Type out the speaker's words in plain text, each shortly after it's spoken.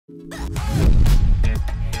You're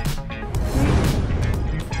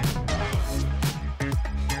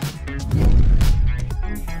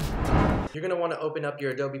going to want to open up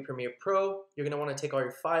your Adobe Premiere Pro. You're going to want to take all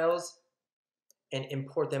your files and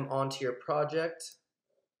import them onto your project.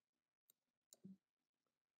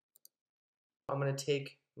 I'm going to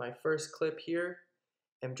take my first clip here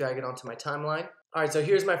and drag it onto my timeline. Alright, so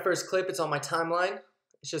here's my first clip. It's on my timeline.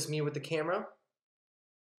 It's just me with the camera.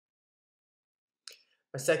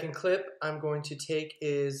 My second clip I'm going to take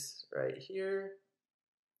is right here.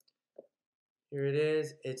 Here it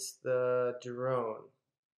is. It's the drone.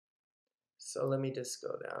 So let me just go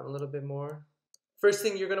down a little bit more. First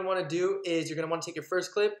thing you're going to want to do is you're going to want to take your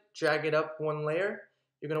first clip, drag it up one layer.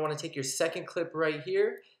 You're going to want to take your second clip right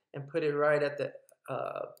here and put it right at the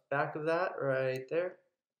back of that, right there.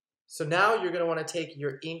 So now you're going to want to take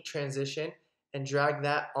your ink transition and drag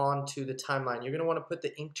that onto the timeline. You're going to want to put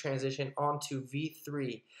the ink transition onto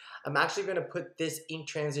V3. I'm actually going to put this ink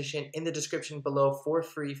transition in the description below for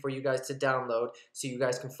free for you guys to download so you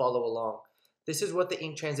guys can follow along. This is what the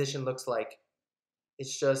ink transition looks like. It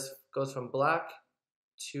just goes from black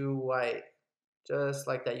to white, just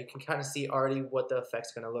like that. You can kind of see already what the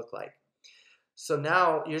effect's going to look like. So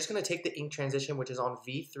now you're just going to take the ink transition, which is on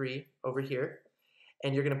V3 over here,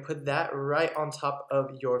 and you're going to put that right on top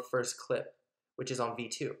of your first clip, which is on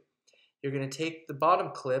V2. You're going to take the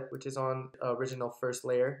bottom clip, which is on original first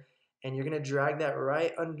layer, and you're going to drag that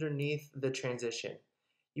right underneath the transition.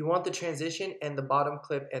 You want the transition and the bottom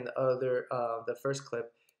clip and the first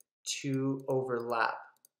clip to overlap.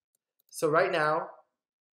 So right now,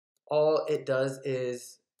 all it does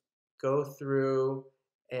is go through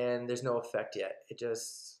and there's no effect yet.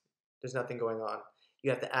 There's nothing going on.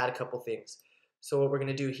 You have to add a couple things. So what we're going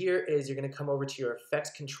to do here is you're going to come over to your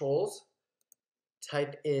effects controls,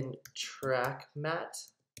 type in track matte,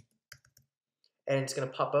 and it's going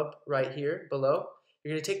to pop up right here below.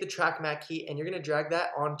 You're going to take the track matte key and you're going to drag that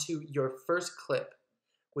onto your first clip,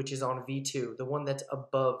 which is on V2, the one that's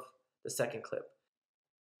above the second clip.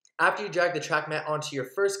 After you drag the track matte onto your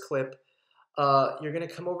first clip, you're going to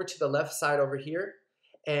come over to the left side over here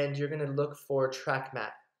and you're going to look for track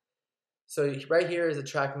matte. So right here is a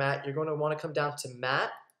track matte. You're going to want to come down to matte.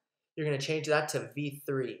 You're going to change that to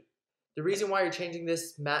V3. The reason why you're changing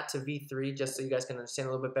this matte to V3, just so you guys can understand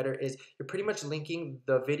a little bit better, is you're pretty much linking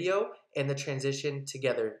the video and the transition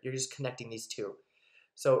together. You're just connecting these two.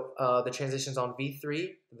 So the transition's on V3,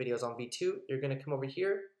 the video's on V2. You're going to come over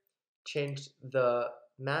here, change the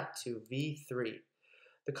matte to V3.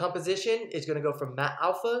 The composition is going to go from matte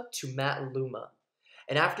alpha to matte luma.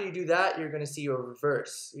 And after you do that, you're going to see your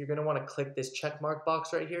reverse. You're going to want to click this check mark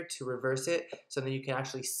box right here to reverse it so that you can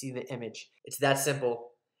actually see the image. It's that simple.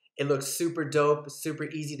 It looks super dope, super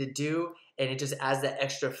easy to do, and it just adds that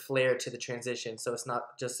extra flair to the transition so it's not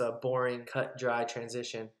just a boring, cut, dry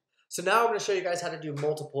transition. So now I'm going to show you guys how to do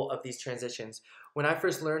multiple of these transitions. When I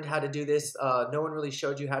first learned how to do this, no one really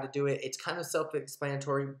showed you how to do it. It's kind of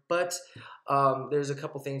self-explanatory, but there's a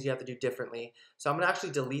couple things you have to do differently. So I'm going to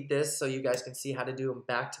actually delete this so you guys can see how to do them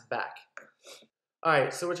back to back.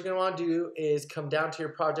 Alright, so what you're going to want to do is come down to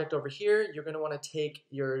your project over here. You're going to want to take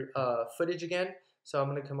your footage again. So I'm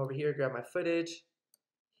going to come over here, grab my footage.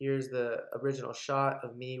 Here's the original shot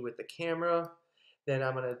of me with the camera. Then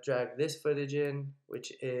I'm going to drag this footage in,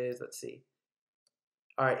 which is, let's see.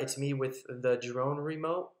 Alright, it's me with the drone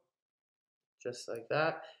remote, just like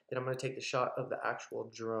that. Then I'm going to take the shot of the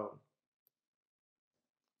actual drone.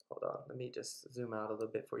 Hold on, let me just zoom out a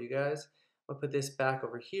little bit for you guys. I'm going to put this back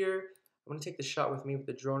over here. I'm going to take the shot with me with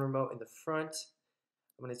the drone remote in the front.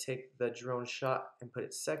 I'm going to take the drone shot and put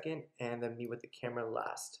it second, and then me with the camera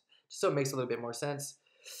last, just so it makes a little bit more sense.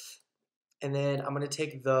 And then I'm going to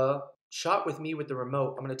take the shot with me with the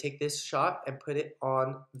remote. I'm going to take this shot and put it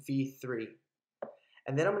on V3.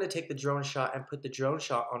 And then I'm going to take the drone shot and put the drone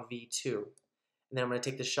shot on V2. And then I'm going to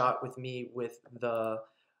take the shot with me with the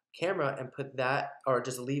camera and put that, or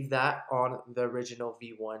just leave that on the original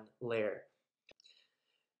V1 layer.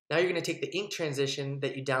 Now you're going to take the ink transition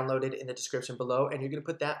that you downloaded in the description below and you're going to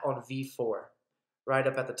put that on V4, right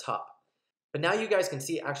up at the top. But now you guys can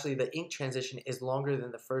see actually the ink transition is longer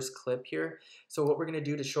than the first clip here. So what we're going to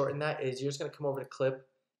do to shorten that is you're just going to come over to clip,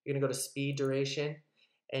 you're going to go to speed, duration,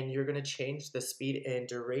 and you're going to change the speed and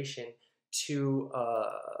duration to,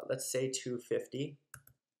 let's say 250.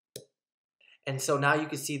 And so now you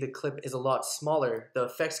can see the clip is a lot smaller. The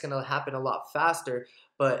effect's going to happen a lot faster,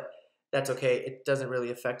 but that's okay. It doesn't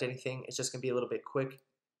really affect anything. It's just going to be a little bit quick,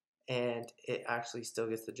 and it actually still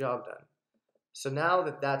gets the job done. So now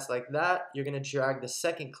that that's like that, you're going to drag the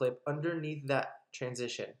second clip underneath that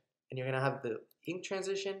transition, and you're going to have the ink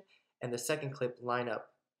transition and the second clip line up.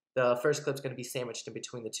 The first clip's going to be sandwiched in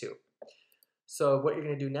between the two. So what you're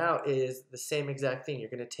going to do now is the same exact thing. You're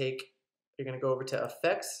going to go over to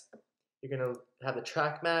Effects. You're going to have the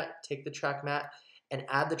track mat, take the track mat, and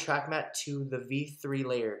add the track mat to the V3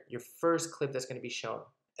 layer, your first clip that's going to be shown.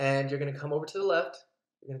 And you're going to come over to the left.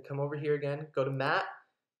 You're going to come over here again, go to Matte.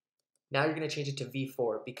 Now you're going to change it to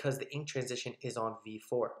V4 because the ink transition is on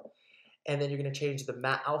V4. And then you're going to change the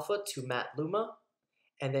Matte Alpha to Matte Luma.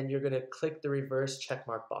 And then you're going to click the reverse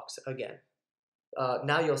checkmark box again.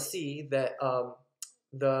 Now you'll see that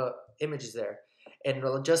the image is there. And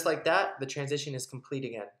just like that, the transition is complete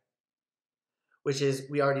again. Which is,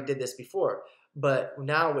 we already did this before. But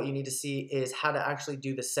now what you need to see is how to actually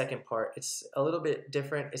do the second part. It's a little bit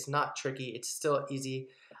different. It's not tricky. It's still easy.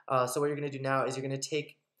 So what you're going to do now is you're going to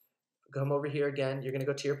come over here again. You're going to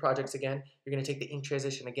go to your projects again. You're going to take the ink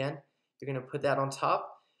transition again. You're going to put that on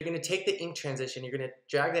top. You're going to take the ink transition. You're going to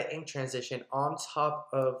drag that ink transition on top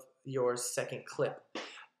of your second clip.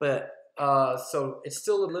 But so it's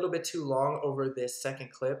still a little bit too long over this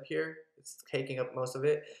second clip here. It's taking up most of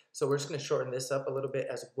it. So we're just going to shorten this up a little bit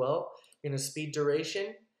as well. You're going to speed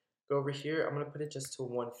duration. Go over here. I'm going to put it just to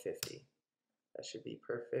 150. That should be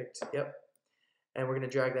perfect. Yep. And we're going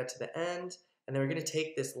to drag that to the end. And then we're going to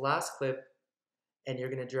take this last clip and you're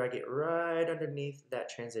going to drag it right underneath that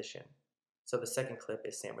transition. So the second clip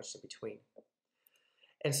is sandwiched in between.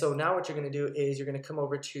 And so now what you're going to do is you're going to come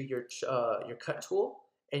over to your cut tool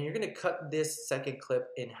and you're going to cut this second clip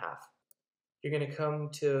in half. You're going to come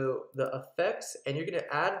to the effects and you're going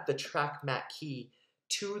to add the track mat key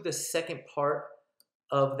to the second part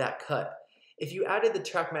of that cut. If you added the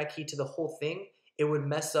track mat key to the whole thing, it would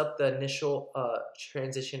mess up the initial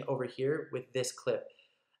transition over here with this clip.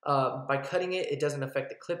 By cutting it, it doesn't affect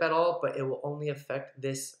the clip at all, but it will only affect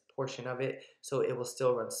this portion of it, so it will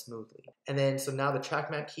still run smoothly. And then, so now the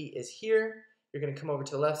track mat key is here. You're going to come over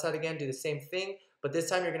to the left side again, do the same thing, but this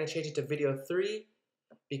time you're going to change it to video 3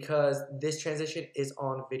 because this transition is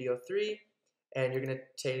on video 3, and you're going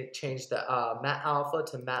to change the Matte Alpha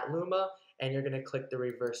to Matte Luma, and you're going to click the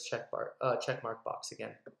reverse checkmark box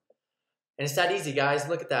again. And it's that easy, guys.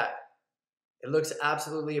 Look at that. It looks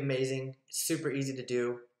absolutely amazing. It's super easy to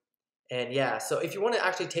do. And yeah, so if you want to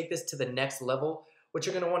actually take this to the next level, what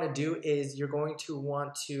you're going to want to do is you're going to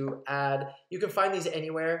want to add, you can find these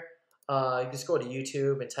anywhere. You just go to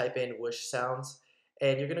YouTube and type in whoosh sounds.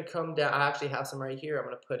 And you're going to come down, I actually have some right here. I'm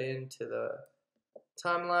going to put into the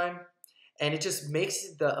timeline. And it just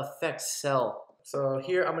makes the effect sell. So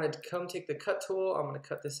here I'm going to come take the cut tool. I'm going to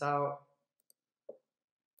cut this out.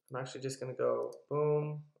 I'm actually just going to go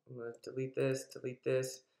boom. I'm going to delete this, delete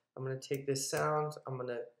this. I'm going to take this sound. I'm going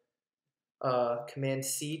to Command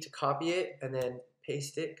C to copy it and then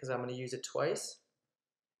paste it because I'm going to use it twice.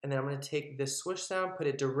 And then I'm going to take this swoosh sound, put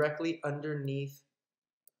it directly underneath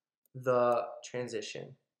the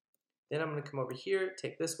transition. Then I'm going to come over here,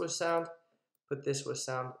 take this swoosh sound, put this swoosh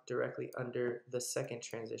sound directly under the second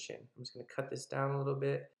transition. I'm just going to cut this down a little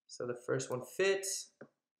bit so the first one fits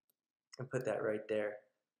and put that right there.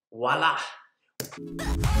 Voila!